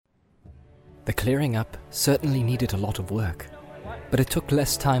The clearing up certainly needed a lot of work, but it took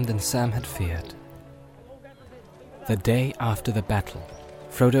less time than Sam had feared. The day after the battle,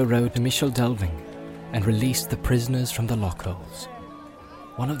 Frodo rode to Michel Delving and released the prisoners from the lockholes.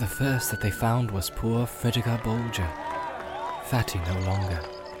 One of the first that they found was poor Fredegar Bolger, fatty no longer.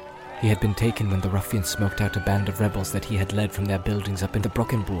 He had been taken when the ruffians smoked out a band of rebels that he had led from their buildings up in the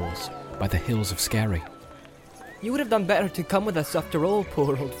Brockenbrawls by the hills of Skerry. "You would have done better to come with us after all,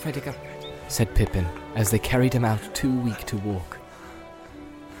 poor old Fredegar," said Pippin as they carried him out too weak to walk.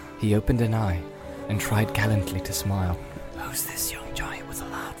 He opened an eye and tried gallantly to smile. "Who's this young giant with a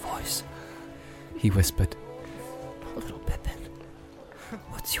loud voice?" he whispered. "Little Pippin,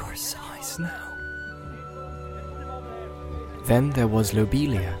 what's your size now?" Then there was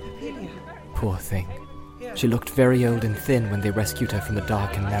Lobelia. Poor thing. She looked very old and thin when they rescued her from the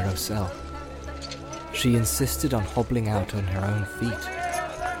dark and narrow cell. She insisted on hobbling out on her own feet,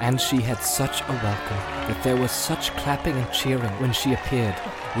 and she had such a welcome that there was such clapping and cheering when she appeared,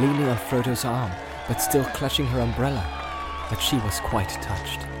 leaning on Frodo's arm, but still clutching her umbrella, that she was quite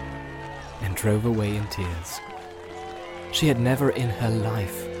touched, and drove away in tears. She had never in her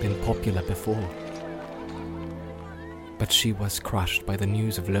life been popular before. But she was crushed by the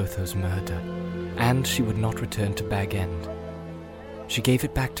news of Lotho's murder, and she would not return to Bag End. She gave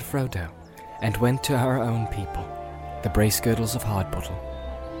it back to Frodo, and went to her own people, the Bracegirdles of Hardbottle.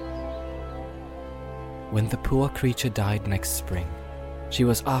 When the poor creature died next spring, she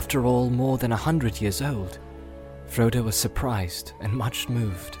was after all more than 100 years old. Frodo was surprised and much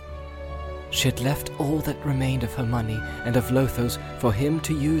moved. She had left all that remained of her money and of Lotho's for him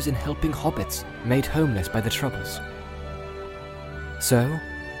to use in helping hobbits made homeless by the Troubles. So,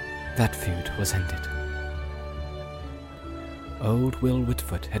 that feud was ended. Old Will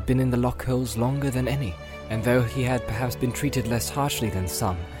Whitfoot had been in the lockholes longer than any, and though he had perhaps been treated less harshly than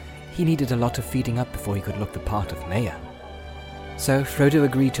some, he needed a lot of feeding up before he could look the part of mayor. So Frodo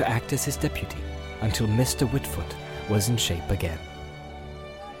agreed to act as his deputy until Mr. Whitfoot was in shape again.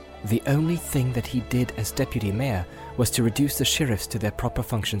 The only thing that he did as deputy mayor was to reduce the sheriffs to their proper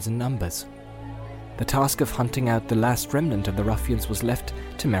functions and numbers. The task of hunting out the last remnant of the ruffians was left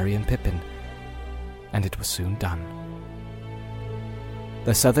to Merry and Pippin, and it was soon done.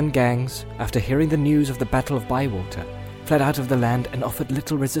 The southern gangs, after hearing the news of the Battle of Bywater, fled out of the land and offered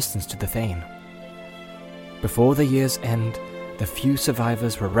little resistance to the Thane. Before the year's end, the few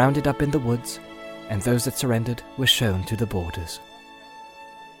survivors were rounded up in the woods, and those that surrendered were shown to the borders.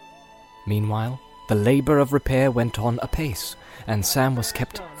 Meanwhile, the labour of repair went on apace, and Sam was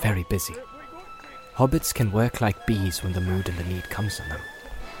kept very busy. Hobbits can work like bees when the mood and the need comes on them.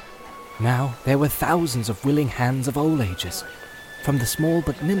 Now there were thousands of willing hands of all ages, from the small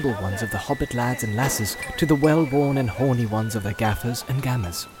but nimble ones of the hobbit lads and lasses to the well-worn and horny ones of the gaffers and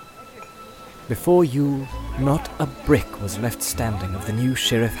gammers. Before Yule, not a brick was left standing of the new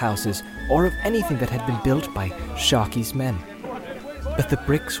sheriff houses or of anything that had been built by Sharky's men. But the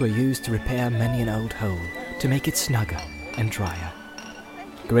bricks were used to repair many an old hole, to make it snugger and drier.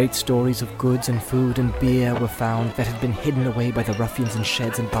 Great stories of goods and food and beer were found that had been hidden away by the ruffians in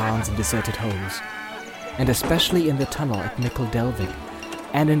sheds and barns and deserted holes, and especially in the tunnel at Michel Delving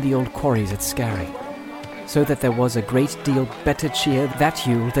and in the old quarries at Skerry, so that there was a great deal better cheer that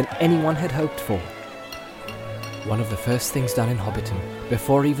Yule than anyone had hoped for. One of the first things done in Hobbiton,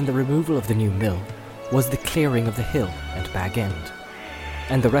 before even the removal of the new mill, was the clearing of the hill and Bag End,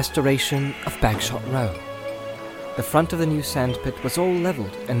 and the restoration of Bagshot Row. The front of the new sandpit was all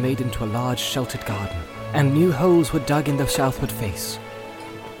levelled and made into a large sheltered garden, and new holes were dug in the southward face,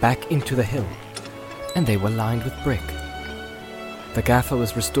 back into the hill, and they were lined with brick. The gaffer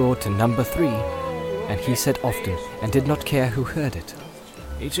was restored to number 3, and he said often, and did not care who heard it,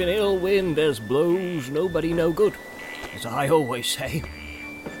 "It's an ill wind as blows nobody no good, as I always say.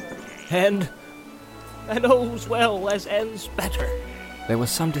 And all's well as ends better." There was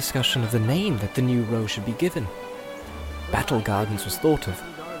some discussion of the name that the new row should be given. Battle Gardens was thought of,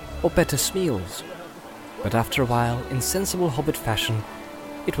 or better Smeals. But after a while, in sensible hobbit fashion,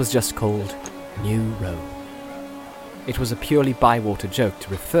 it was just called New Row. It was a purely Bywater joke to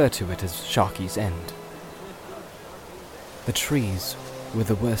refer to it as Sharky's End. The trees were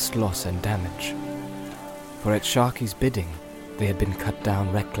the worst loss and damage, for at Sharky's bidding they had been cut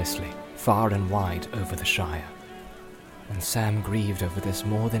down recklessly, far and wide over the Shire, and Sam grieved over this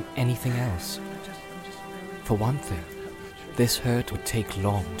more than anything else. For one thing, this hurt would take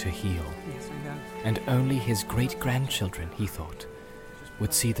long to heal, and only his great-grandchildren, he thought,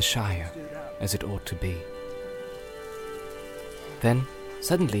 would see the Shire as it ought to be. Then,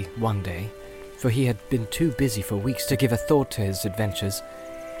 suddenly, one day, for he had been too busy for weeks to give a thought to his adventures,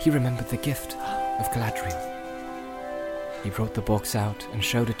 he remembered the gift of Galadriel. He brought the box out and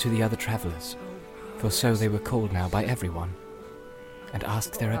showed it to the other travellers, for so they were called now by everyone, and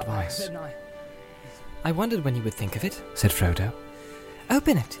asked their advice. I wondered when you would think of it, said Frodo.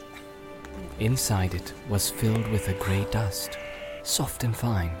 Open it. Inside it was filled with a grey dust, soft and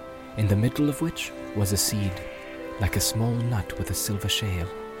fine, in the middle of which was a seed, like a small nut with a silver shale.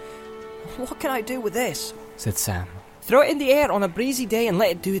 What can I do with this? Said Sam. Throw it in the air on a breezy day and let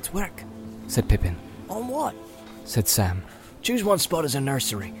it do its work. Said Pippin. On what? Said Sam. Choose one spot as a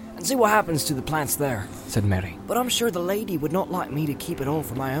nursery and see what happens to the plants there. Said Merry. But I'm sure the lady would not like me to keep it all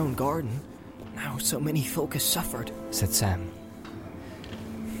for my own garden. Now so many folk have suffered. Said Sam.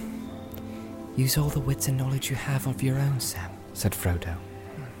 Use all the wits and knowledge you have of your own, Sam, said Frodo.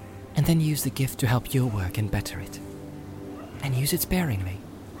 And then use the gift to help your work and better it. And use it sparingly.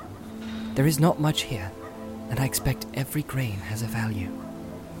 There is not much here, and I expect every grain has a value.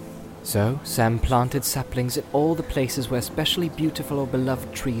 So Sam planted saplings in all the places where specially beautiful or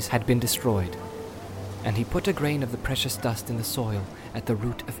beloved trees had been destroyed, and he put a grain of the precious dust in the soil at the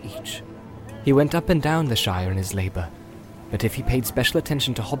root of each. He went up and down the Shire in his labour, but if he paid special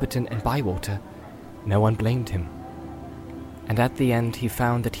attention to Hobbiton and Bywater, no one blamed him. And at the end he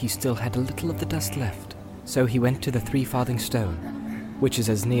found that he still had a little of the dust left, so he went to the 3 farthing stone, which is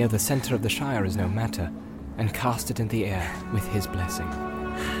as near the centre of the Shire as no matter, and cast it in the air with his blessing.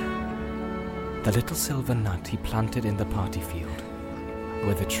 The little silver nut he planted in the party field,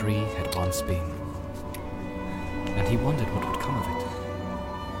 where the tree had once been, and he wondered what would come of it.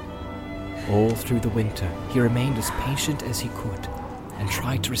 All through the winter he remained as patient as he could, and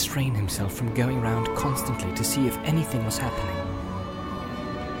tried to restrain himself from going round constantly to see if anything was happening.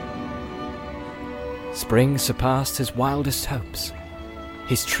 Spring surpassed his wildest hopes.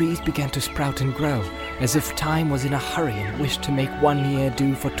 His trees began to sprout and grow, as if time was in a hurry and wished to make 1 year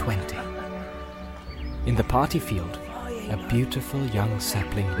do for 20. In the party field, a beautiful young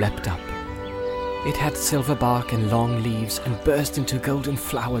sapling leapt up. It had silver bark and long leaves and burst into golden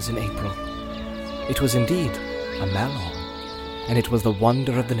flowers in April. It was indeed a mallow, and it was the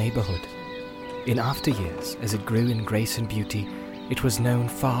wonder of the neighbourhood. In after years, as it grew in grace and beauty, it was known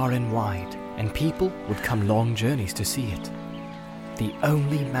far and wide, and people would come long journeys to see it. The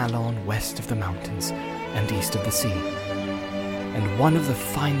only mallow west of the mountains and east of the sea, and one of the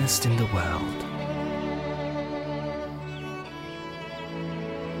finest in the world.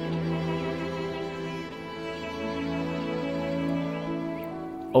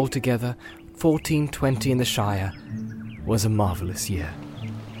 Altogether, 1420 in the Shire was a marvellous year.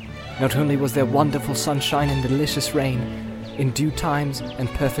 Not only was there wonderful sunshine and delicious rain, in due times and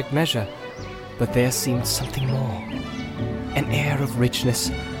perfect measure, but there seemed something more, an air of richness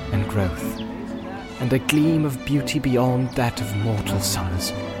and growth, and a gleam of beauty beyond that of mortal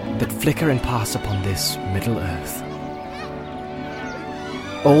summers that flicker and pass upon this middle earth.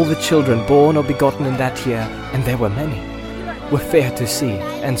 All the children born or begotten in that year, and there were many, were fair to see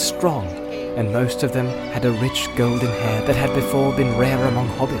and strong, and most of them had a rich golden hair that had before been rare among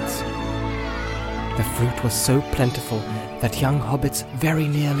hobbits. The fruit was so plentiful that young hobbits very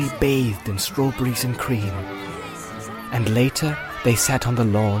nearly bathed in strawberries and cream, and later they sat on the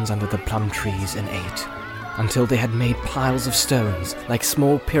lawns under the plum trees and ate, until they had made piles of stones like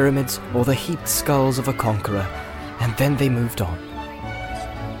small pyramids or the heaped skulls of a conqueror, and then they moved on.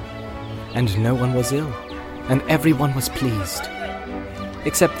 And no one was ill, and everyone was pleased,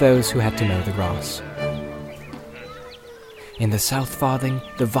 except those who had to mow the grass. In the South Farthing,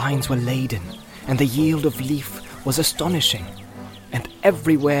 the vines were laden, and the yield of leaf was astonishing, and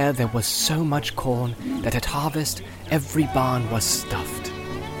everywhere there was so much corn that at harvest every barn was stuffed.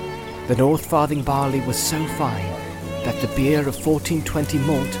 The North Farthing barley was so fine that the beer of 1420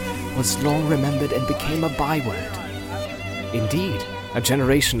 malt was long remembered and became a byword. Indeed, a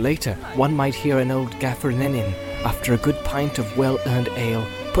generation later, one might hear an old gaffer in an inn, after a good pint of well-earned ale,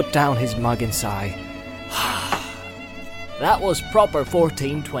 put down his mug and sigh. That was proper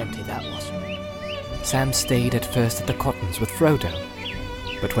 1420, that was. Sam stayed at first at the Cottons with Frodo,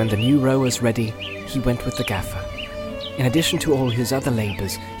 but when the new row was ready, he went with the gaffer. In addition to all his other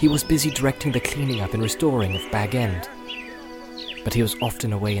labours, he was busy directing the cleaning up and restoring of Bag End. But he was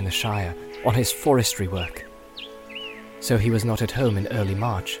often away in the Shire, on his forestry work. So he was not at home in early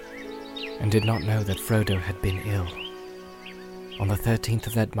March, and did not know that Frodo had been ill. On the 13th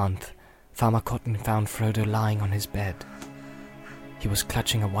of that month, Farmer Cotton found Frodo lying on his bed. He was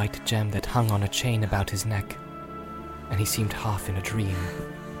clutching a white gem that hung on a chain about his neck, and he seemed half in a dream.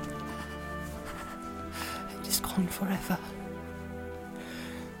 It is gone forever,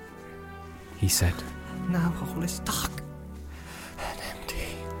 he said. Now all is dark and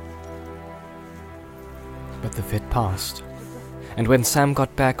empty. But the fit passed, and when Sam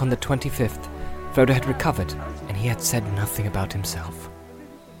got back on the 25th, Frodo had recovered, and he had said nothing about himself.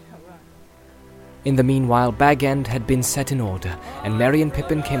 In the meanwhile, Bag End had been set in order, and Merry and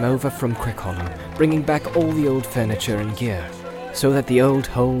Pippin came over from Crickhollow, bringing back all the old furniture and gear, so that the old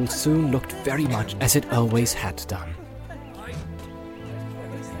hole soon looked very much as it always had done.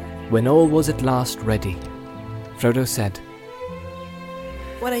 When all was at last ready, Frodo said,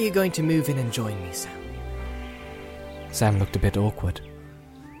 "When are you going to move in and join me, Sam?" Sam looked a bit awkward.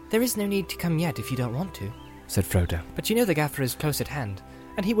 "There is no need to come yet if you don't want to," said Frodo. "but you know the gaffer is close at hand,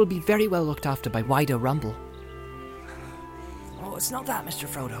 and he will be very well looked after by Wido Rumble." "Oh, it's not that, Mr.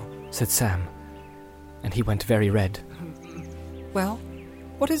 Frodo," said Sam, and he went very red. "Well,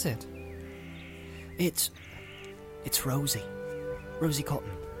 what is it?" It's Rosie. Rosie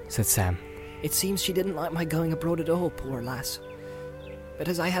Cotton," said Sam. "It seems she didn't like my going abroad at all, poor lass. But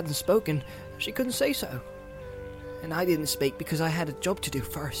as I hadn't spoken, she couldn't say so. And I didn't speak because I had a job to do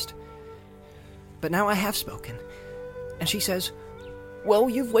first. But now I have spoken, and she says, 'Well,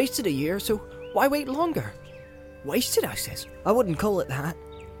 you've wasted a year, so why wait longer?' 'Wasted?' I says. 'I wouldn't call it that.'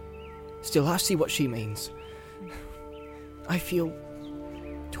 Still, I see what she means. I feel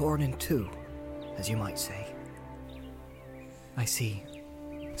torn in two, as you might say." "I see,"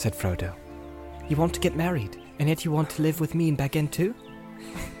 said Frodo. "You want to get married, and yet you want to live with me in Bag End too?"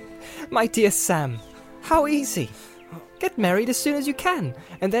 My dear Sam, how easy. Get married as soon as you can,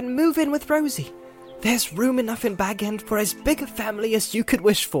 and then move in with Rosie. There's room enough in Bag End for as big a family as you could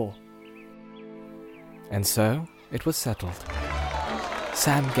wish for." And so it was settled.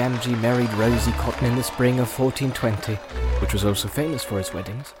 Sam Gamgee married Rosie Cotton in the spring of 1420, which was also famous for its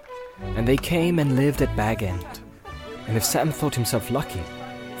weddings, and they came and lived at Bag End. And if Sam thought himself lucky,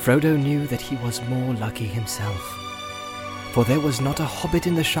 Frodo knew that he was more lucky himself. For there was not a hobbit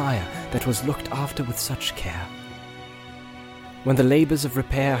in the Shire that was looked after with such care. When the labours of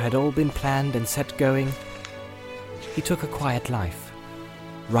repair had all been planned and set going, he took a quiet life,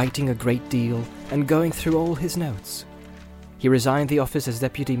 writing a great deal and going through all his notes. He resigned the office as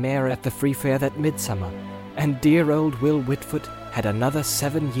deputy mayor at the Free Fair that midsummer, and dear old Will Whitfoot had another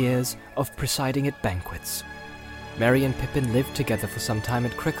 7 years of presiding at banquets. Merry and Pippin lived together for some time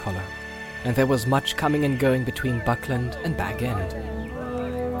at Crickhollow, and there was much coming and going between Buckland and Bag End.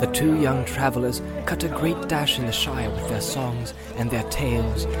 The two young travellers cut a great dash in the Shire with their songs and their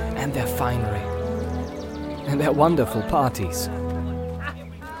tales and their finery, and their wonderful parties.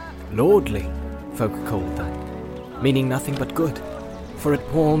 Lordly, folk called them, meaning nothing but good, for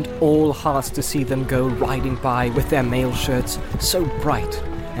it warmed all hearts to see them go riding by with their mail shirts so bright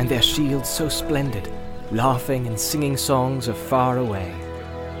and their shields so splendid, laughing and singing songs of far away.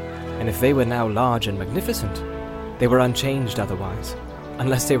 And if they were now large and magnificent, they were unchanged otherwise,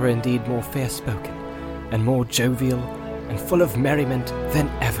 unless they were indeed more fair-spoken and more jovial and full of merriment than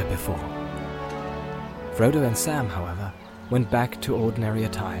ever before. Frodo and Sam, however, went back to ordinary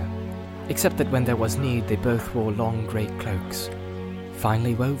attire, except that when there was need they both wore long grey cloaks,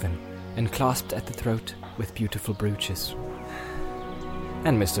 finely woven and clasped at the throat with beautiful brooches.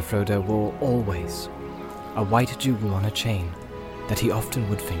 And Mr. Frodo wore always a white jewel on a chain that he often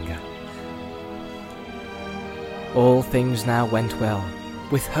would finger. All things now went well,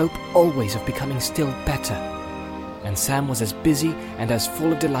 with hope always of becoming still better, and Sam was as busy and as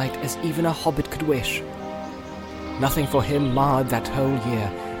full of delight as even a hobbit could wish. Nothing for him marred that whole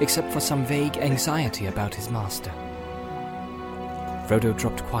year, except for some vague anxiety about his master. Frodo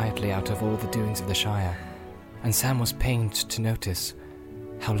dropped quietly out of all the doings of the Shire, and Sam was pained to notice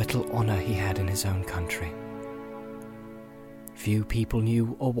how little honour he had in his own country. Few people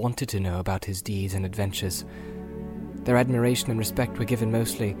knew or wanted to know about his deeds and adventures. Their admiration and respect were given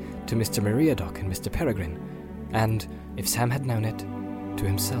mostly to Mr. Meriadoc and Mr. Peregrine, and, if Sam had known it, to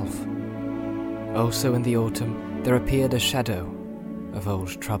himself. Also in the autumn there appeared a shadow of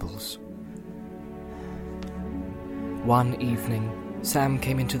old troubles. One evening, Sam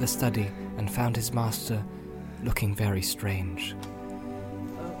came into the study and found his master looking very strange.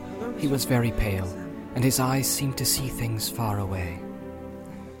 He was very pale, and his eyes seemed to see things far away.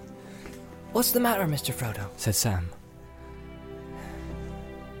 "What's the matter, Mr. Frodo?" said Sam.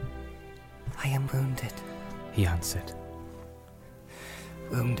 "I am wounded," he answered.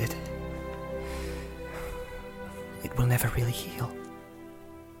 "Wounded. It will never really heal."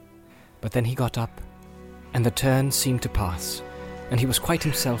 But then he got up, and the turn seemed to pass, and he was quite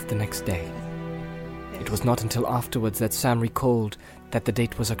himself the next day. It was not until afterwards that Sam recalled that the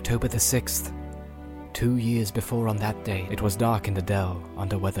date was October the 6th. 2 years before on that day it was dark in the dell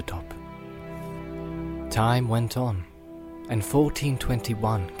under Weathertop. Time went on, and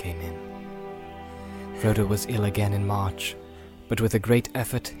 1421 came in. Frodo was ill again in March, but with a great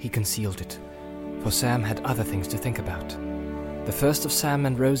effort he concealed it, for Sam had other things to think about. The first of Sam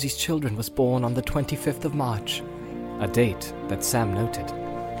and Rosie's children was born on the 25th of March, a date that Sam noted.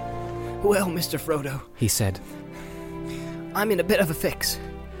 Well, Mr. Frodo, He said, I'm in a bit of a fix.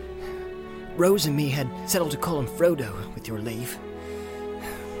 Rose and me had settled to call him Frodo, with your leave.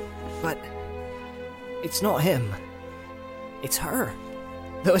 But it's not him. It's her.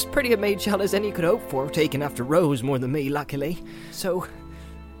 Though as pretty a maid child as any could hope for, taken after Rose more than me, luckily. So,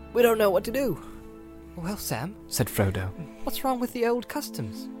 we don't know what to do. Well, Sam, said Frodo. what's wrong with the old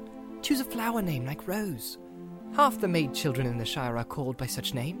customs? Choose a flower name like Rose. Half the maid children in the Shire are called by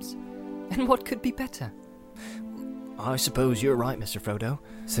such names. And what could be better? I suppose you're right, Mr. Frodo,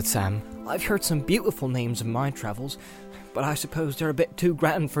 said Sam. I've heard some beautiful names in my travels, but I suppose they're a bit too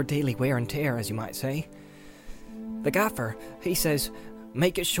grand for daily wear and tear, as you might say. The gaffer, he says,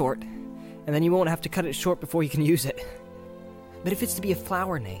 make it short, and then you won't have to cut it short before you can use it. But if it's to be a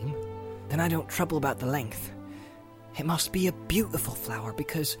flower name, then I don't trouble about the length. It must be a beautiful flower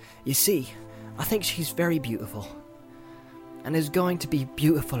because, you see, I think she's very beautiful, and is going to be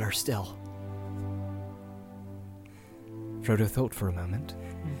beautifuler still. Frodo thought for a moment.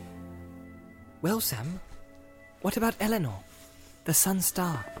 Well, Sam, what about Elanor, the sun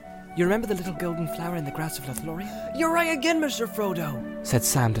star? You remember the little golden flower in the grass of Lothlorien? You're right again, Mr. Frodo. Said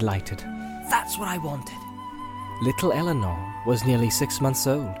Sam, delighted. That's what I wanted. Little Elanor was nearly 6 months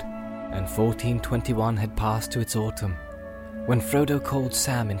old, and 1421 had passed to its autumn, when Frodo called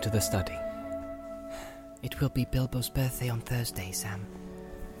Sam into the study. It will be Bilbo's birthday on Thursday, Sam,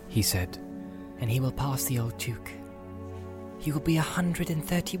 He said, and he will pass the old Duke. He will be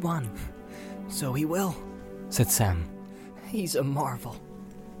 131. So he will. said Sam. He's a marvel.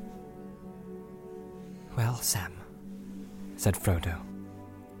 Well, Sam, said Frodo.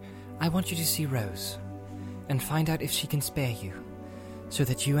 I want you to see Rose, and find out if she can spare you, so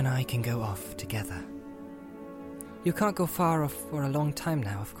that you and I can go off together. You can't go far off for a long time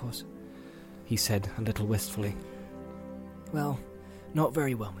now, of course, He said a little wistfully. Well, not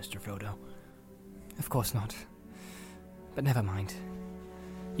very well, Mr. Frodo. Of course not. But never mind.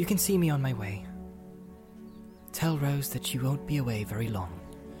 You can see me on my way. Tell Rose that you won't be away very long.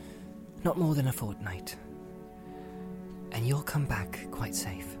 Not more than a fortnight. And you'll come back quite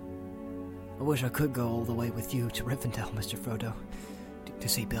safe. I wish I could go all the way with you to Rivendell, Mr. Frodo, to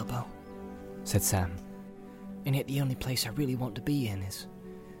see Bilbo. Said Sam. And yet the only place I really want to be in is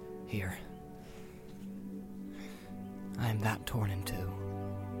here. I am that torn in two.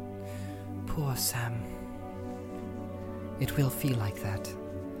 Poor Sam. It will feel like that,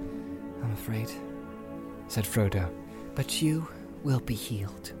 I'm afraid, said Frodo. But you will be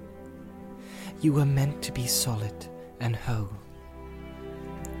healed. You were meant to be solid and whole,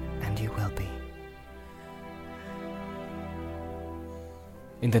 and you will be.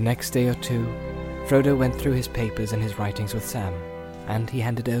 In the next day or two, Frodo went through his papers and his writings with Sam, and he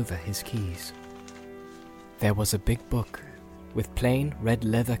handed over his keys. There was a big book with plain red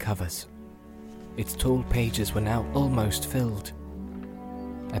leather covers. Its tall pages were now almost filled.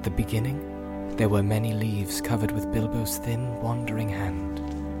 At the beginning, there were many leaves covered with Bilbo's thin, wandering hand.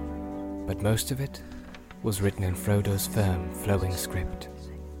 But most of it was written in Frodo's firm, flowing script.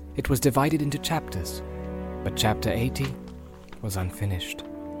 It was divided into chapters, but chapter 80 was unfinished.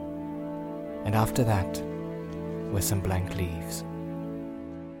 And after that were some blank leaves.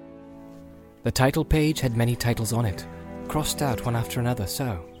 The title page had many titles on it, crossed out one after another,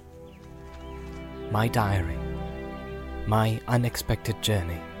 so: My Diary, My Unexpected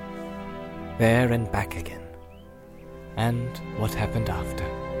Journey, There and Back Again, and What Happened After.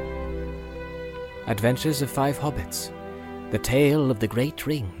 Adventures of 5 Hobbits, The Tale of the Great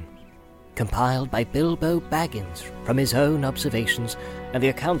Ring, compiled by Bilbo Baggins from his own observations and the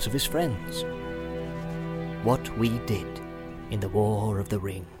accounts of his friends. What We Did in the War of the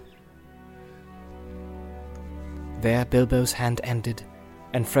Ring. There Bilbo's hand ended,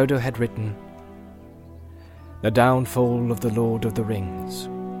 and Frodo had written, The Downfall of the Lord of the Rings,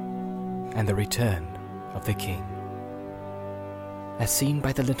 and the Return of the King. As seen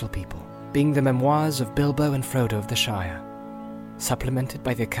by the little people, being the memoirs of Bilbo and Frodo of the Shire, supplemented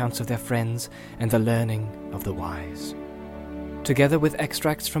by the accounts of their friends and the learning of the wise, together with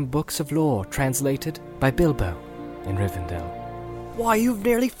extracts from books of lore translated by Bilbo in Rivendell. Why, you've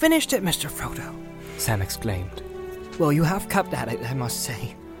nearly finished it, Mr. Frodo, Sam exclaimed. Well, you have kept at it, I must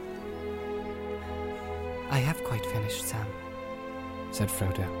say. I have quite finished, Sam, said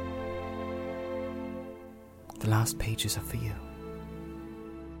Frodo. The last pages are for you.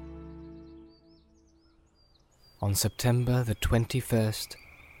 On September the 21st,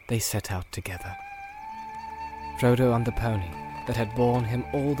 they set out together. Frodo on the pony that had borne him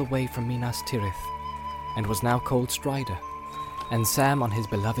all the way from Minas Tirith, and was now called Strider, and Sam on his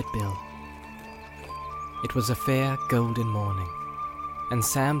beloved Bill. It was a fair, golden morning, and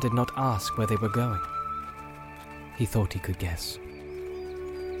Sam did not ask where they were going. He thought he could guess.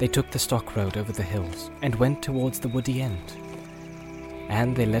 They took the stock road over the hills and went towards the woody end,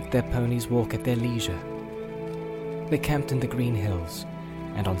 and they let their ponies walk at their leisure. They camped in the green hills,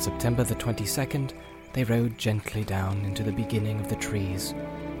 and on September the 22nd, they rode gently down into the beginning of the trees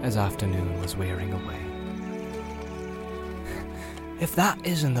as afternoon was wearing away. If that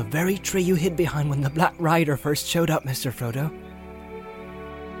isn't the very tree you hid behind when the Black Rider first showed up, Mr. Frodo,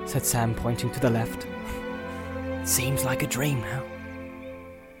 said Sam, pointing to the left. Seems like a dream now.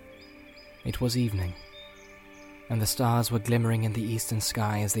 It was evening, and the stars were glimmering in the eastern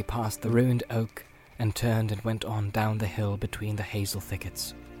sky as they passed the ruined oak and turned and went on down the hill between the hazel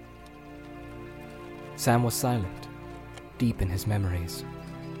thickets. Sam was silent, deep in his memories.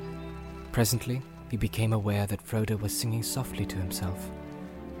 Presently, he became aware that Frodo was singing softly to himself,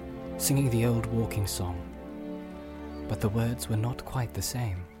 singing the old walking song, but the words were not quite the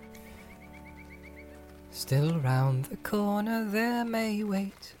same. Still round the corner there may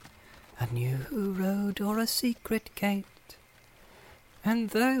wait a new road or a secret gate, and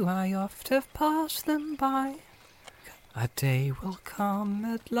though I oft have passed them by, a day will come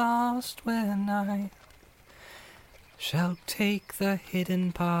at last when I shall take the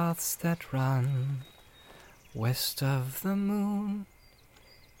hidden paths that run west of the moon,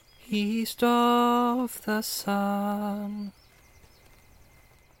 east of the sun.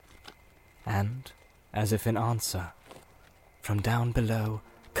 And, as if in answer, from down below,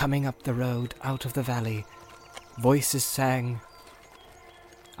 coming up the road out of the valley, voices sang,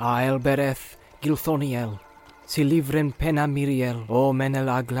 Aelbereth Gilthoniel, si livren pena Miriel, o menel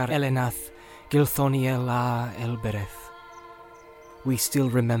aglar Elenath, Gilthoniel a Elbereth. We still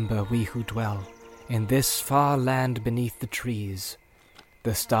remember, we who dwell in this far land beneath the trees,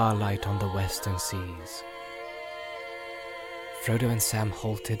 the starlight on the western seas. Frodo and Sam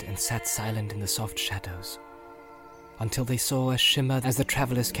halted and sat silent in the soft shadows, until they saw a shimmer as the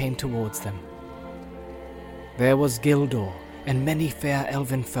travellers came towards them. There was Gildor and many fair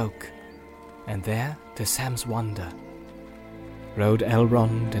elven folk, and there, to Sam's wonder, rode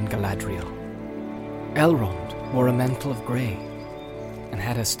Elrond and Galadriel. Elrond wore a mantle of grey, and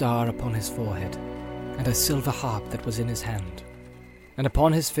had a star upon his forehead, and a silver harp that was in his hand, and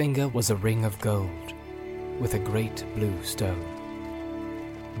upon his finger was a ring of gold, with a great blue stone.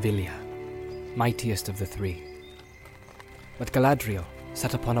 Vilya, mightiest of the three. But Galadriel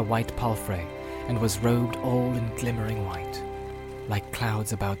sat upon a white palfrey, and was robed all in glimmering white, like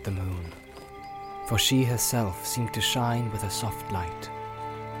clouds about the moon, for she herself seemed to shine with a soft light.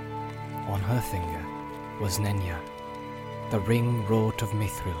 On her finger was Nenya, the ring wrought of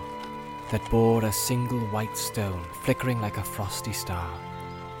mithril, that bore a single white stone flickering like a frosty star.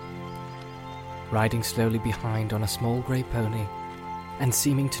 Riding slowly behind on a small grey pony, and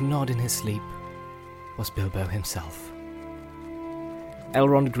seeming to nod in his sleep, was Bilbo himself.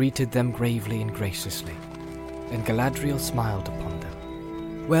 Elrond greeted them gravely and graciously, and Galadriel smiled upon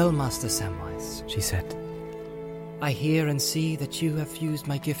them. Well, Master Samwise, she said, I hear and see that you have used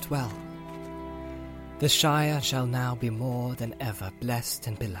my gift well. The Shire shall now be more than ever blessed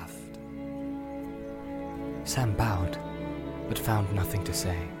and beloved. Sam bowed, but found nothing to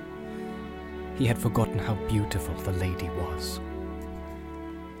say. He had forgotten how beautiful the lady was.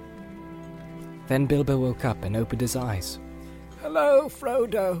 Then Bilbo woke up and opened his eyes. Hello,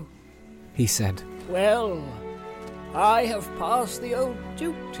 Frodo, he said. Well, I have passed the old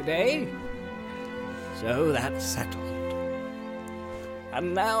Duke today, so that's settled.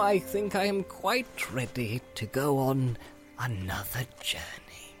 And now I think I am quite ready to go on another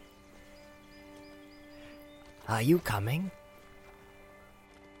journey. Are you coming?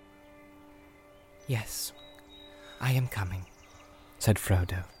 Yes, I am coming, said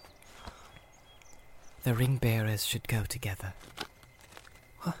Frodo. The ring bearers should go together.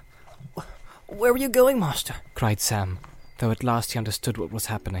 Where are you going, Master? Cried Sam, though at last he understood what was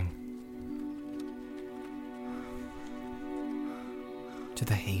happening. To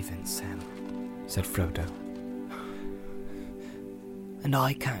the Havens, Sam, said Frodo. And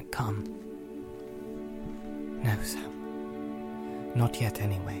I can't come. No, Sam. Not yet,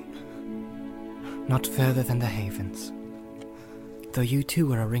 anyway. Not further than the Havens. Though you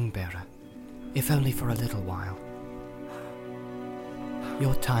too are a ring bearer, if only for a little while.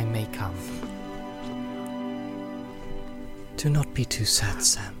 Your time may come. Do not be too sad,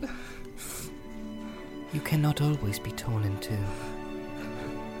 Sam. You cannot always be torn in two.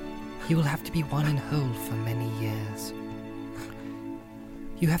 You will have to be one and whole for many years.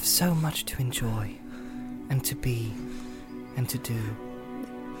 You have so much to enjoy, and to be, and to do.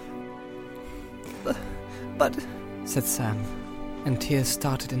 But, said Sam, and tears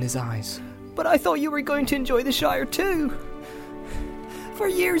started in his eyes. But I thought you were going to enjoy the Shire too. For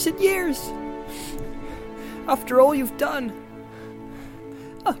years and years. After all you've done.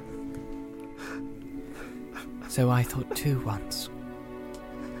 So I thought too once.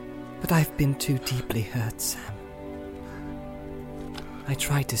 But I've been too deeply hurt, Sam. I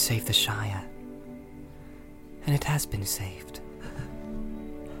tried to save the Shire. And it has been saved.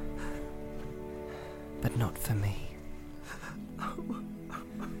 But not for me.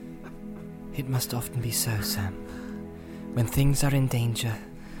 It must often be so, Sam. When things are in danger,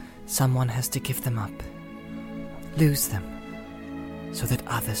 someone has to give them up. Lose them. So that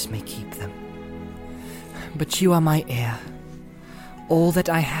others may keep them. But you are my heir. All that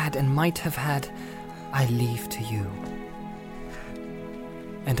I had and might have had, I leave to you.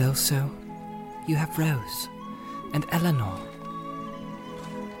 And also, you have Rose and Elanor.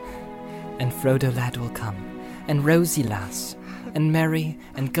 And Frodo lad will come, and Rosie lass, and Merry,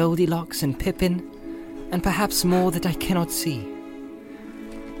 and Goldilocks, and Pippin, and perhaps more that I cannot see.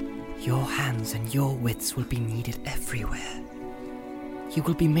 Your hands and your wits will be needed everywhere. You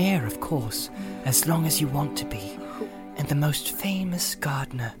will be mayor, of course, as long as you want to be, and the most famous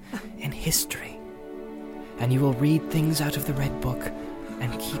gardener in history. And you will read things out of the Red Book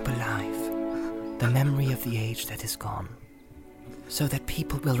and keep alive the memory of the age that is gone, so that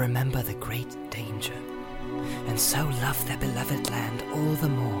people will remember the great danger, and so love their beloved land all the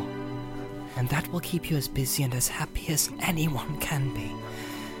more. And that will keep you as busy and as happy as anyone can be,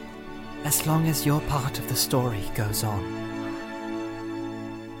 as long as your part of the story goes on.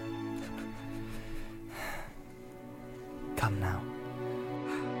 Come now.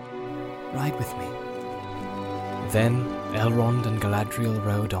 Ride with me. Then Elrond and Galadriel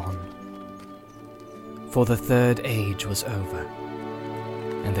rode on. For the third age was over,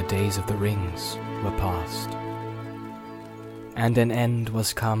 and the days of the rings were past. And an end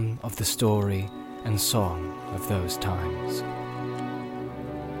was come of the story and song of those times.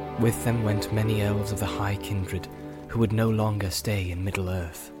 With them went many elves of the high kindred who would no longer stay in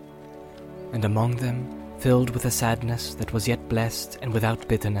Middle-earth. And among them, filled with a sadness that was yet blessed and without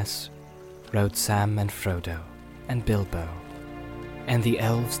bitterness, rode Sam and Frodo and Bilbo, and the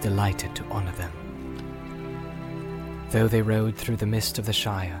elves delighted to honor them. Though they rode through the mist of the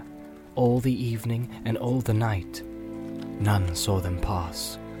Shire, all the evening and all the night, none saw them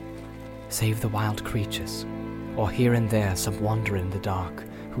pass, save the wild creatures, or here and there some wanderer in the dark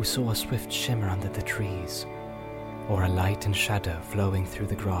who saw a swift shimmer under the trees, or a light and shadow flowing through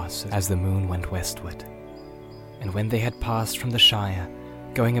the grass as the moon went westward. And when they had passed from the Shire,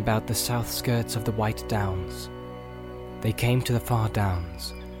 going about the south skirts of the White Downs, they came to the far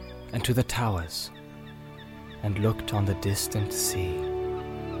downs, and to the towers, and looked on the distant sea.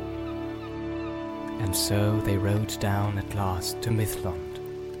 And so they rode down at last to Mithlond,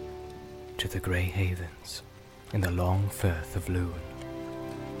 to the Grey Havens, in the long firth of Lune.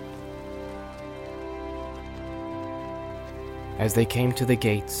 As they came to the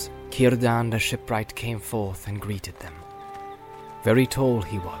gates, Círdan the shipwright came forth and greeted them. Very tall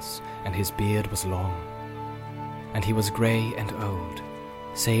he was, and his beard was long, and he was grey and old,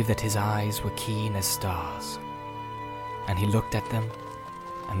 save that his eyes were keen as stars. And he looked at them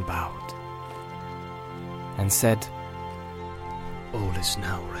and bowed, and said, "All is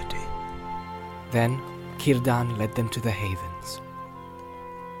now ready." Then Círdan led them to the havens,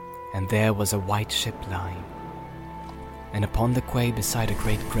 and there was a white ship lying, and upon the quay beside a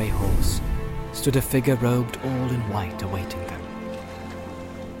great grey horse stood a figure robed all in white awaiting them.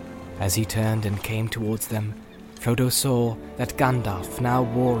 As he turned and came towards them, Frodo saw that Gandalf now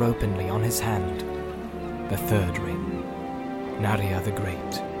wore openly on his hand the third ring, Narya the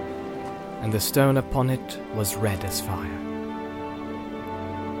Great, and the stone upon it was red as fire.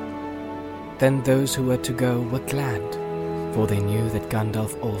 Then those who were to go were glad, for they knew that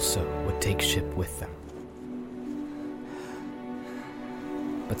Gandalf also would take ship with them.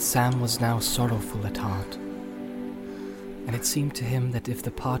 But Sam was now sorrowful at heart, and it seemed to him that if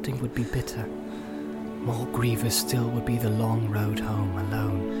the parting would be bitter, more grievous still would be the long road home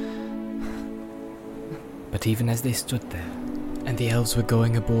alone. But even as they stood there, and the elves were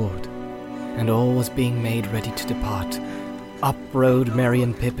going aboard, and all was being made ready to depart, up rode Merry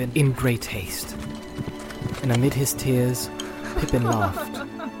and Pippin in great haste. And amid his tears, Pippin laughed.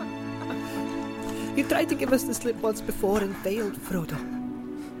 You tried to give us the slip once before and failed, Frodo,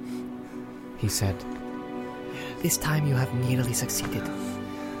 he said. This time you have nearly succeeded.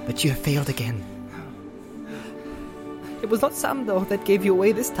 that you have failed again. It was not Sam, though, that gave you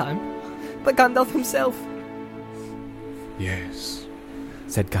away this time, but Gandalf himself. Yes,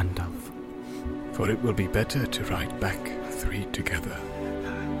 said Gandalf. for it will be better to ride back 3 together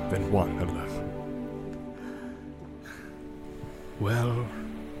than 1 alone. Well,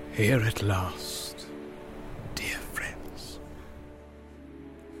 here at last, dear friends.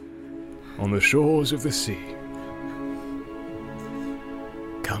 On the shores of the sea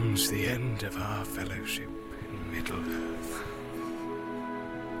comes the end of our fellowship in Middle-earth.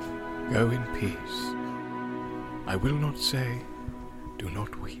 Go in peace. I will not say, do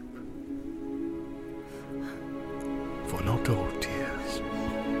not weep. For not all tears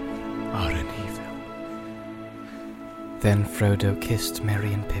are an evil. Then Frodo kissed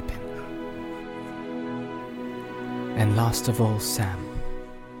Merry and Pippin. And last of all, Sam.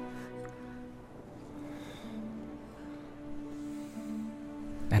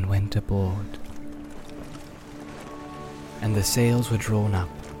 And went aboard. And the sails were drawn up,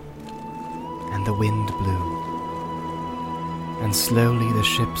 and the wind blew, and slowly the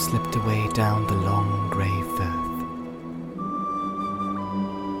ship slipped away down the long grey firth.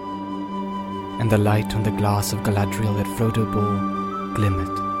 And the light on the glass of Galadriel that Frodo bore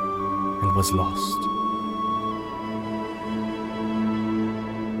glimmered and was lost.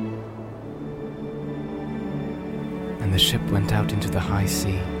 And the ship went out into the high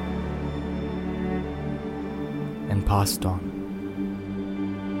sea and passed on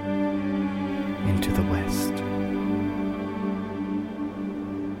into the west.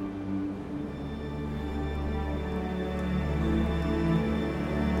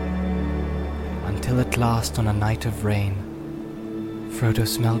 Until at last, on a night of rain, Frodo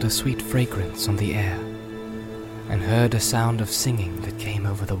smelled a sweet fragrance on the air and heard a sound of singing that came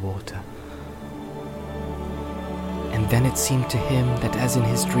over the water. And then it seemed to him that, as in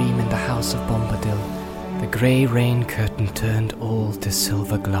his dream in the house of Bombadil, the grey rain curtain turned all to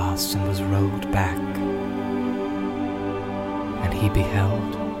silver glass and was rolled back, and he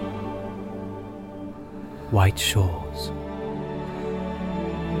beheld white shores,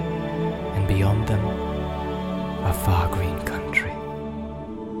 and beyond them a far green country,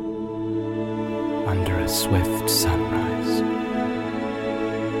 under a swift sunrise.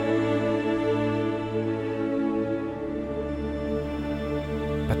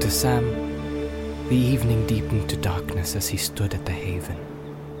 But to Sam, the evening deepened to darkness as he stood at the haven.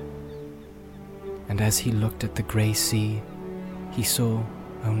 And as he looked at the grey sea, he saw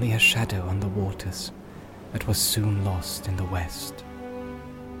only a shadow on the waters that was soon lost in the west.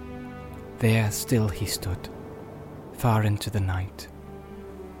 There still he stood, far into the night,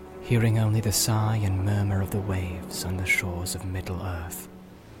 hearing only the sigh and murmur of the waves on the shores of Middle-earth.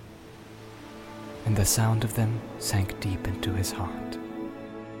 And the sound of them sank deep into his heart.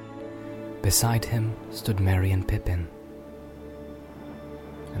 Beside him stood Merry and Pippin,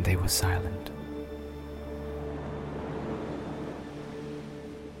 and they were silent.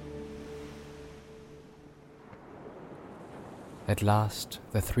 At last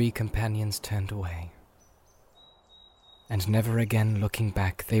the 3 companions turned away, and never again looking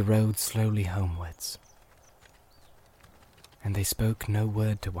back they rode slowly homewards. And they spoke no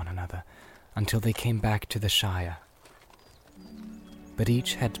word to one another until they came back to the Shire. But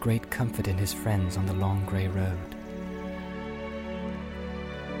each had great comfort in his friends on the long grey road.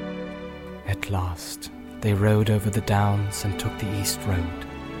 At last they rode over the downs and took the east road,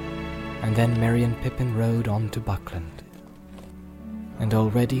 and then Merry and Pippin rode on to Buckland, and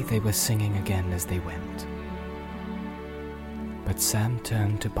already they were singing again as they went. But Sam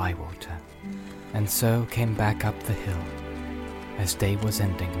turned to Bywater, and so came back up the hill, as day was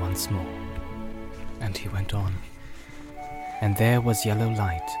ending once more, and he went on. And there was yellow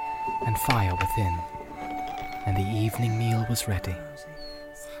light and fire within, and the evening meal was ready,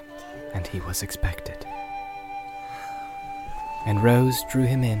 and he was expected. And Rose drew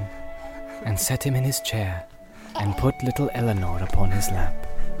him in, and set him in his chair, and put little Elanor upon his lap.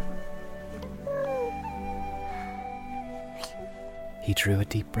 He drew a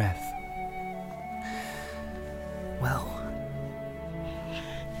deep breath. Well,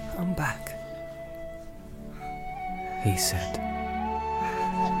 I'm back, he said.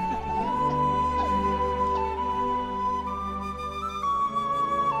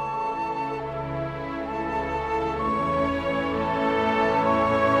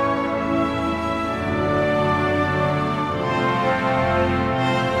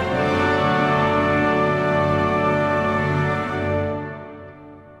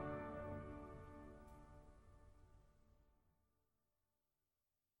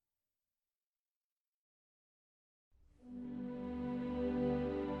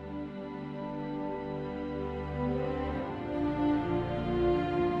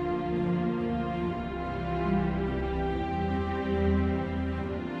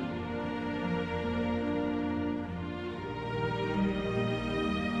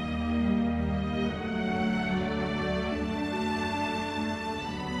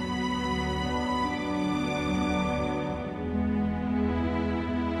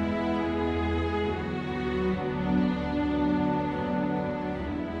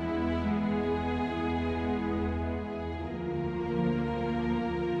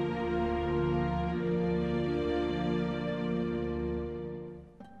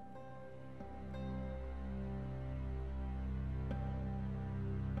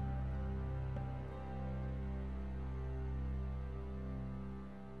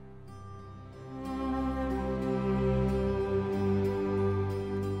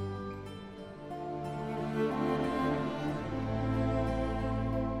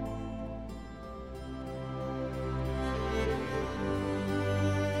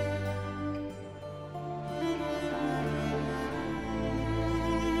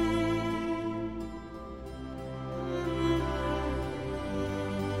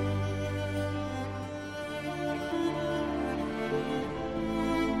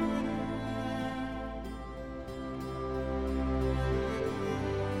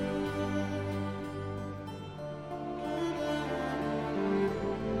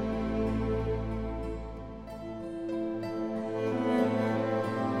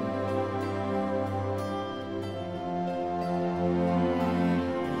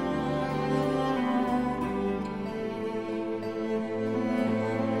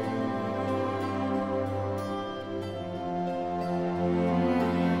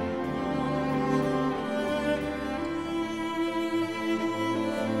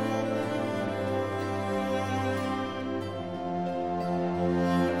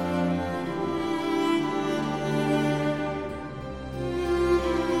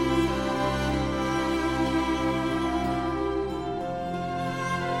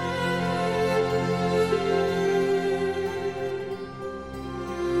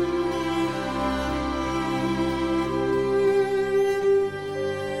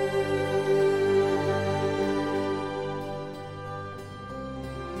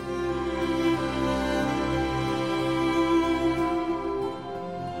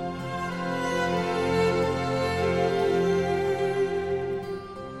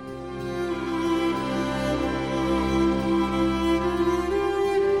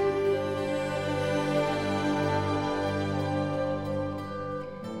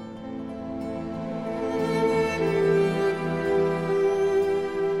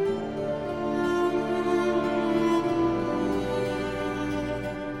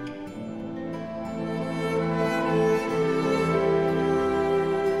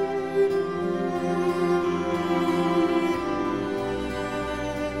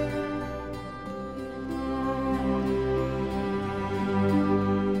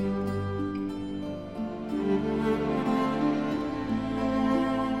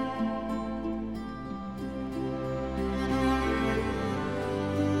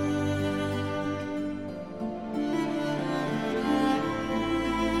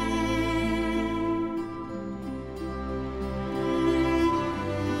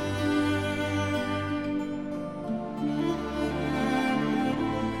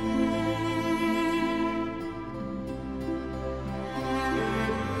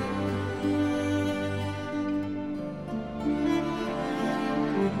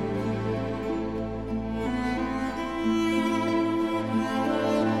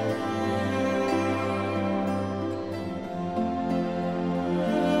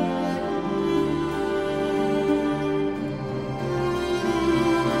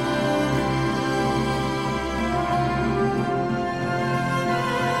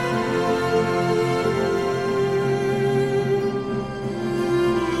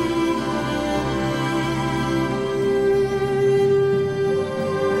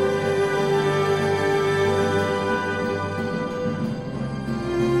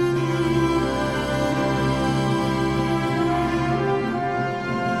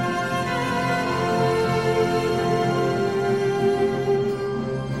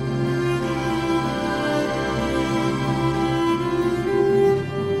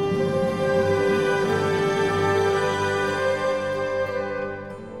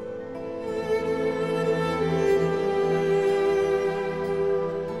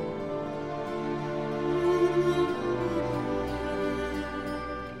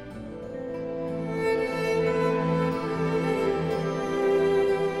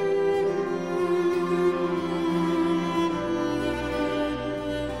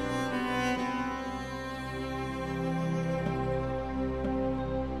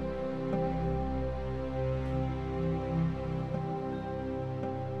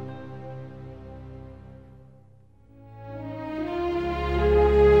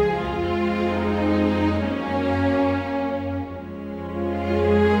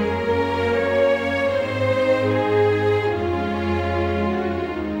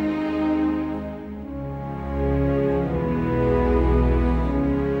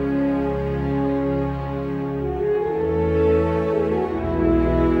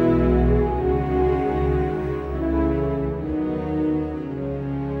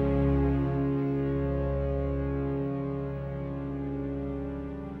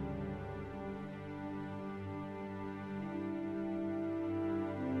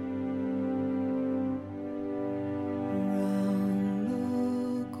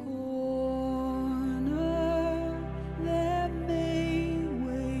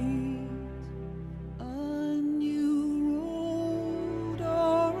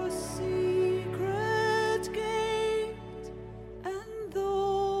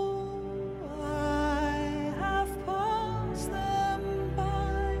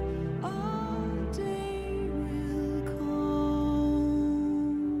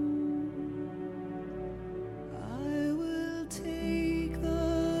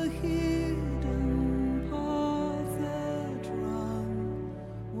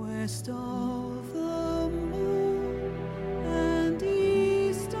 west of the moon and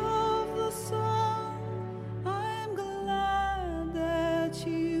east of the sun. I'm glad that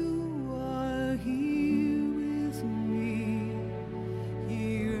you are here with me,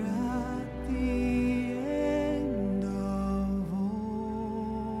 here at the end of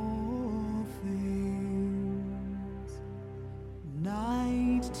all things.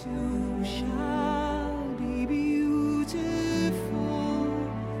 Night too shall be beautiful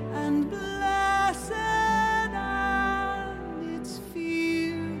and blessed, and its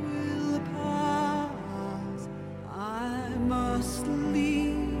fear will pass. I must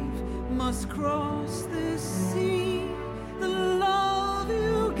leave, must cross this sea. The love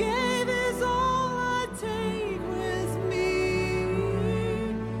you gave is all I take with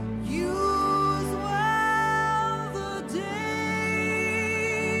me. Use well the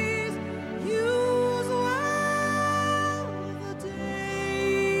days, use well the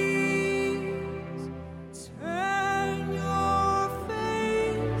days. Turn your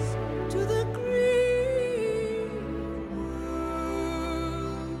face to the green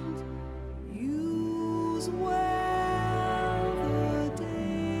world. Use well the days.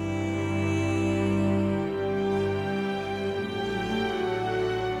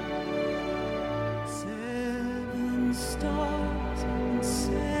 7 stars and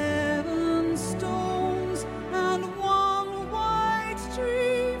 7 stones and 1 white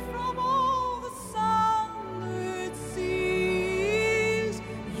tree from all the sunlit seas.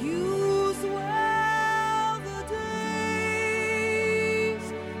 Use well the days,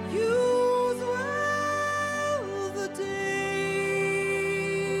 use well the days.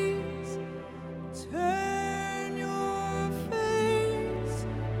 Turn your face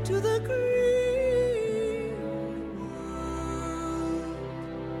to the green world.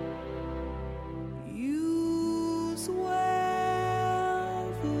 Use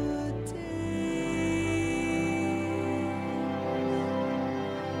well the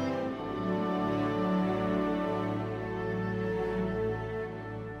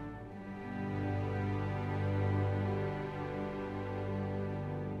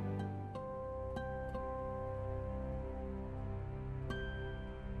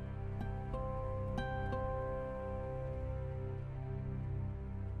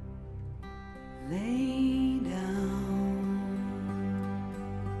Lay down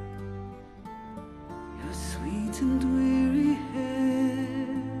your sweet and weary head.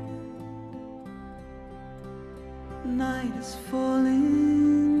 Night is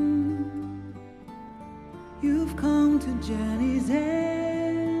falling. You've come to journey's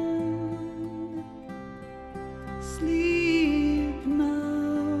end. Sleep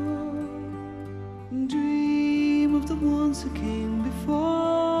now. Dream of the ones who came before.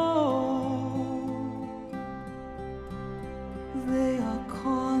 They are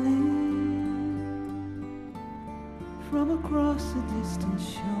calling from across a distant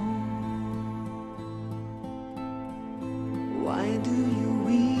shore. Why do you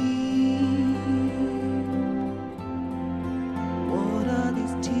weep? What are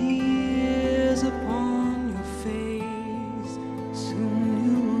these tears upon your face? Soon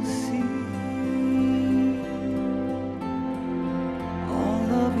you will see all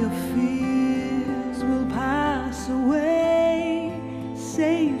of your fears will pass away,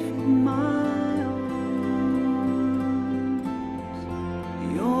 safe in my arms.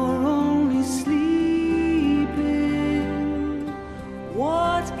 You're only sleeping.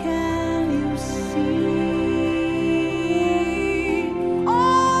 What can you see?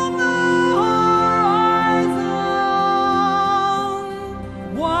 On the horizon,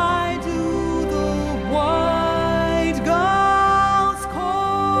 why do the white gulls call?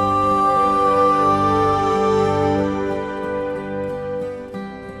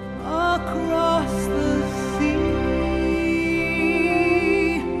 Across the sea,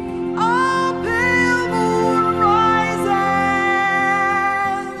 a pale moon rises.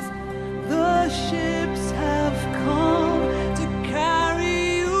 The ships have come to carry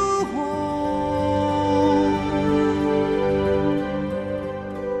you home.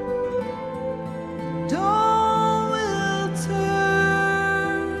 Dawn will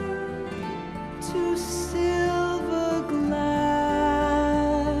turn to silver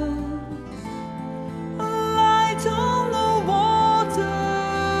glass. A light on the water,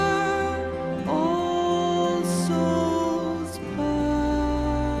 all souls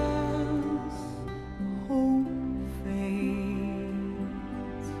pass. Hope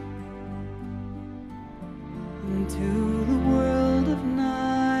fades into the world of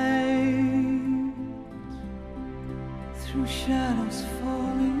night, through shadows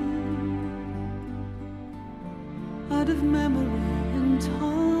falling out of memory and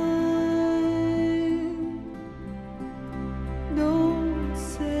time.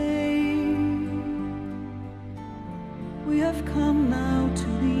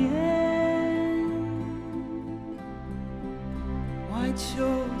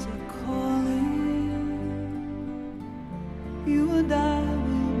 shadows are calling. You and I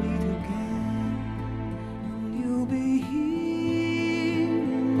will meet again, and you'll be here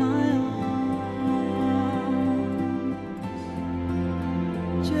in my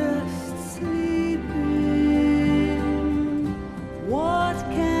arms, just sleeping. What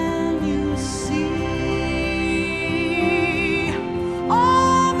can you see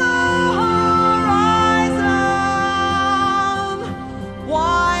on the horizon?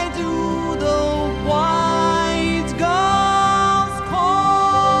 Why do the white gulls call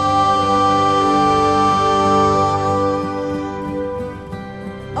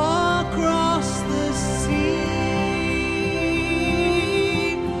across the sea?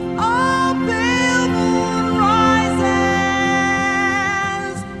 A pale moon rises.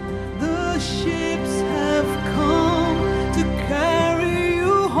 The ships have come to carry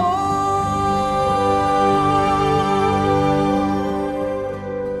you home,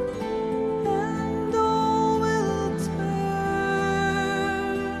 and all will turn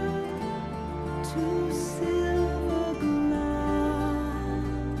to silver glass.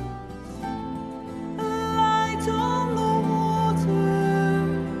 A light on the water,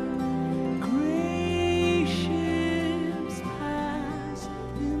 gray ships pass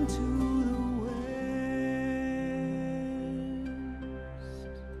into the west.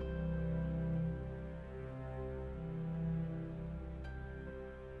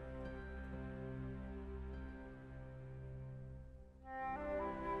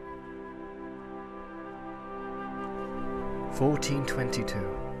 1422.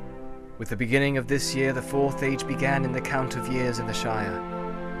 With the beginning of this year, the fourth age began in the count of years in the Shire,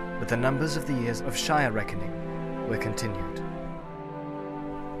 but the numbers of the years of Shire reckoning were continued.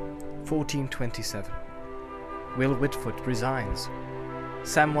 1427. Will Whitfoot resigns.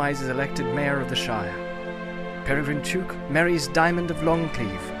 Samwise is elected mayor of the Shire. Peregrine Took marries Diamond of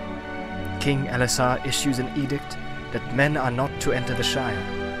Longcleave. King Elisar issues an edict that men are not to enter the Shire,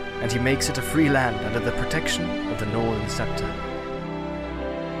 and he makes it a free land under the protection of the Northern Sceptre.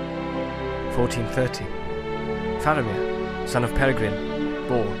 1430. Faramir, son of Peregrine,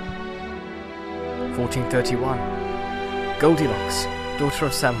 born. 1431. Goldilocks, daughter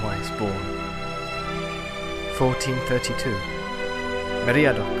of Samwise, born. 1432.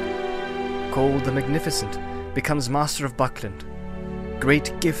 Meriadoc, called the Magnificent, becomes master of Buckland.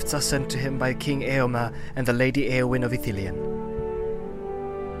 Great gifts are sent to him by King Eomer and the Lady Eowyn of Ithilien.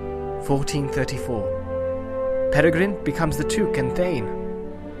 1434. Peregrine becomes the Took and Thane.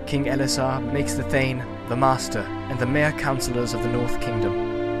 King Elisar makes the Thane the Master and the Mayor Councillors of the North Kingdom.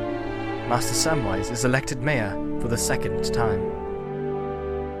 Master Samwise is elected Mayor for the second time.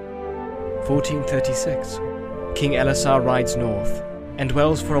 1436. King Elisar rides north and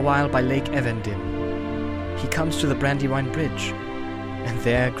dwells for a while by Lake Evendil. He comes to the Brandywine Bridge and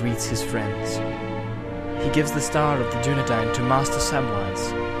there greets his friends. He gives the Star of the Dunedain to Master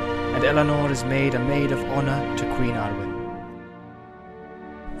Samwise, and Elanor is made a maid of honor to Queen Arwen.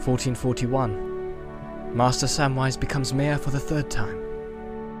 1441. Master Samwise becomes mayor for the third time.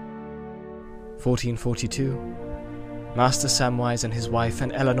 1442. Master Samwise and his wife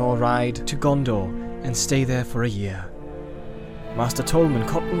and Elanor ride to Gondor and stay there for a year. Master Tolman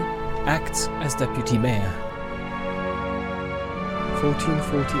Cotton acts as deputy mayor.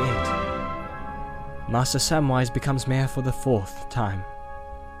 1448. Master Samwise becomes mayor for the fourth time.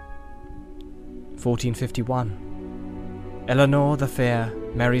 1451. Elanor the Fair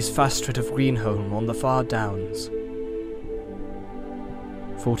marries Fastred of Greenholm on the far downs.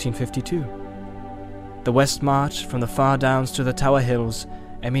 1452. The west march from the far downs to the Tower Hills,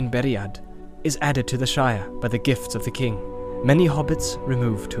 Emin Beriad, is added to the Shire by the gifts of the king. Many hobbits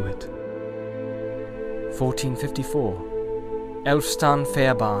remove to it. 1454. Elfstan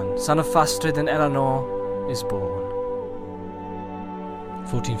Fairbarn, son of Fastred and Elanor, is born.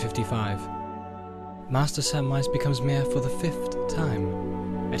 1455. Master Samwise becomes mayor for the fifth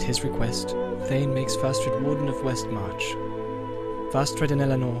time. At his request, Thane makes Fastred warden of Westmarch. Fastred and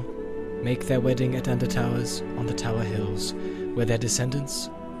Elanor make their wedding at Undertowers on the Tower Hills, where their descendants,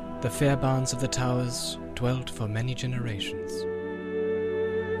 the Fairbarns of the Towers, dwelt for many generations.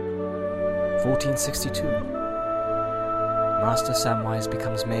 1462. Master Samwise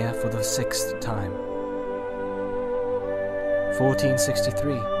becomes mayor for the sixth time.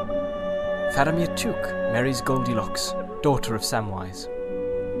 1463. Faramir Took marries Goldilocks, daughter of Samwise.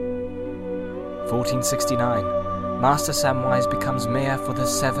 1469. Master Samwise becomes mayor for the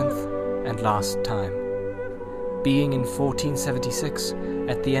seventh and last time, being in 1476,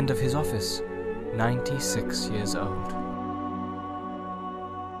 at the end of his office, 96 years old.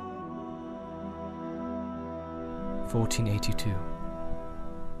 1482.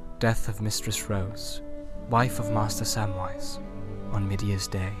 death of Mistress Rose, wife of Master Samwise, on Mid-Year's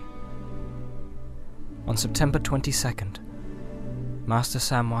Day. On September 22nd, Master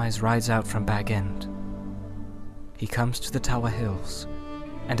Samwise rides out from Bag End. He comes to the Tower Hills,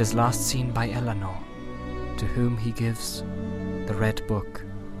 and is last seen by Elanor, to whom he gives the Red Book,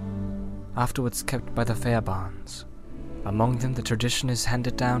 afterwards kept by the Fairbarns. Among them the tradition is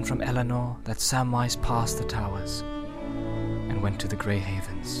handed down from Elanor that Samwise passed the towers, and went to the Grey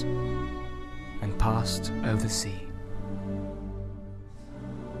Havens, and passed over the sea.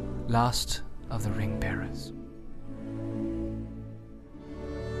 Last of the Ring Bearers.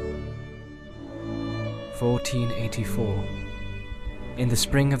 1484. In the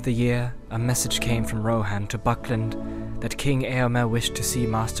spring of the year, a message came from Rohan to Buckland that King Eomer wished to see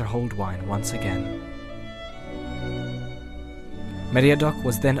Master Holdwine once again. Meriadoc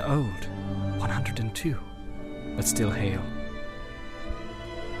was then old, 102, but still hale.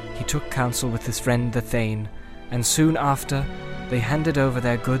 He took counsel with his friend the Thane, and soon after they handed over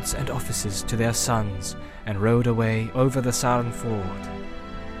their goods and offices to their sons and rode away over the Sarn Ford,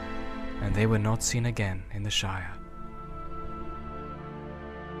 and they were not seen again in the Shire.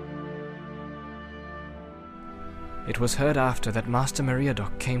 It was heard after that Master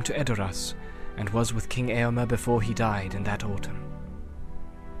Meriadoc came to Edoras, and was with King Eomer before he died in that autumn.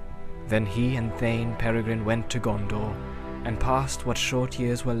 Then he and Thane Peregrine went to Gondor, and passed what short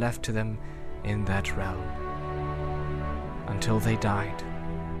years were left to them in that realm, until they died,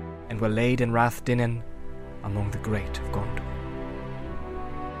 and were laid in Rath Dinnan among the great of Gondor.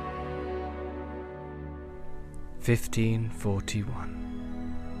 1541.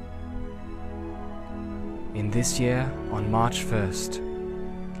 In this year, on March 1st,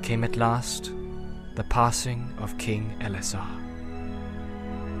 came at last the passing of King Elessar.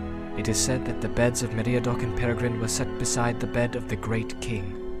 It is said that the beds of Meriadoc and Peregrine were set beside the bed of the great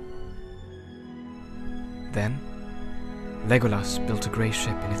king. Then Legolas built a grey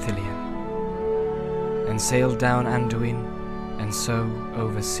ship in Ithilien, and sailed down Anduin, and so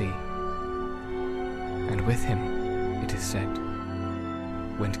over sea. And with him, it is said,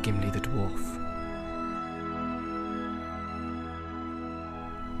 went Gimli the dwarf.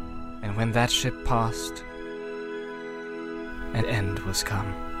 And when that ship passed, an end was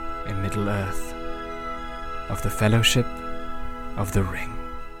come in Middle-earth of the Fellowship of the Ring.